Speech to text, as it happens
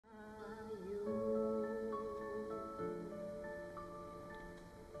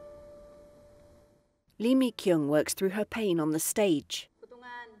Lee Mi-kyung works through her pain on the stage.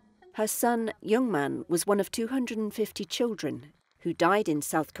 Her son, Young-man, was one of 250 children who died in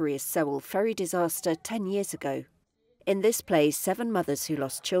South Korea's Sewol ferry disaster 10 years ago. In this play, 7 mothers who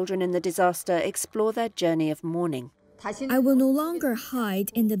lost children in the disaster explore their journey of mourning. I will no longer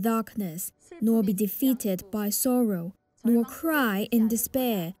hide in the darkness, nor be defeated by sorrow, nor cry in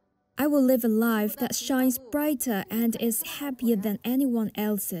despair. I will live a life that shines brighter and is happier than anyone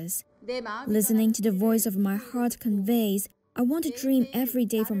else's. Listening to the voice of my heart conveys, I want to dream every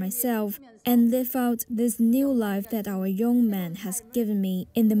day for myself and live out this new life that our young man has given me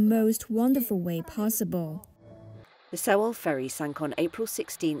in the most wonderful way possible. The Sewol ferry sank on April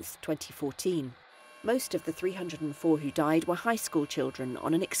 16, 2014. Most of the 304 who died were high school children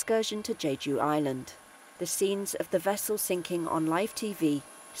on an excursion to Jeju Island. The scenes of the vessel sinking on live TV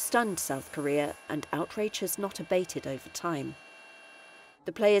stunned South Korea, and outrage has not abated over time.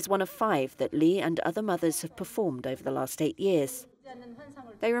 The play is one of 5 that Lee and other mothers have performed over the last 8 years.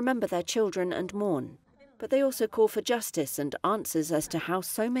 They remember their children and mourn, but they also call for justice and answers as to how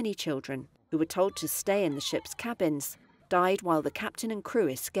so many children, who were told to stay in the ship's cabins, died while the captain and crew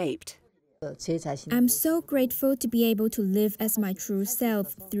escaped. I'm so grateful to be able to live as my true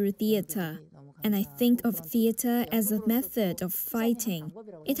self through theatre. And I think of theatre as a method of fighting.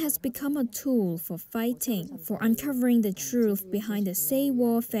 It has become a tool for fighting, for uncovering the truth behind the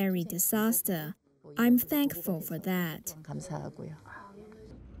Sewol ferry disaster. I'm thankful for that.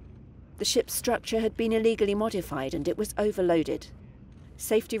 The ship's structure had been illegally modified and it was overloaded.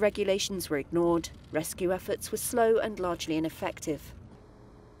 Safety regulations were ignored, rescue efforts were slow and largely ineffective.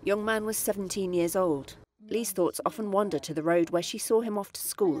 Young-man was 17 years old. Lee's thoughts often wander to the road where she saw him off to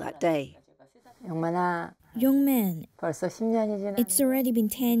school that day. Young man, it's already been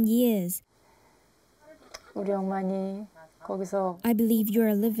 10 years. I believe you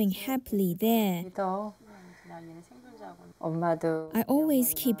are living happily there. I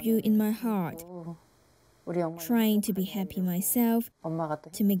always keep you in my heart, trying to be happy myself,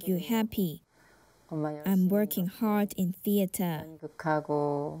 to make you happy. I'm working hard in theatre.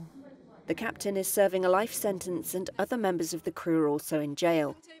 The captain is serving a life sentence and other members of the crew are also in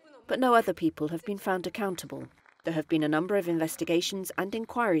jail. But no other people have been found accountable. There have been a number of investigations and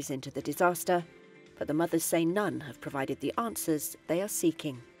inquiries into the disaster, but the mothers say none have provided the answers they are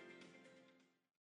seeking.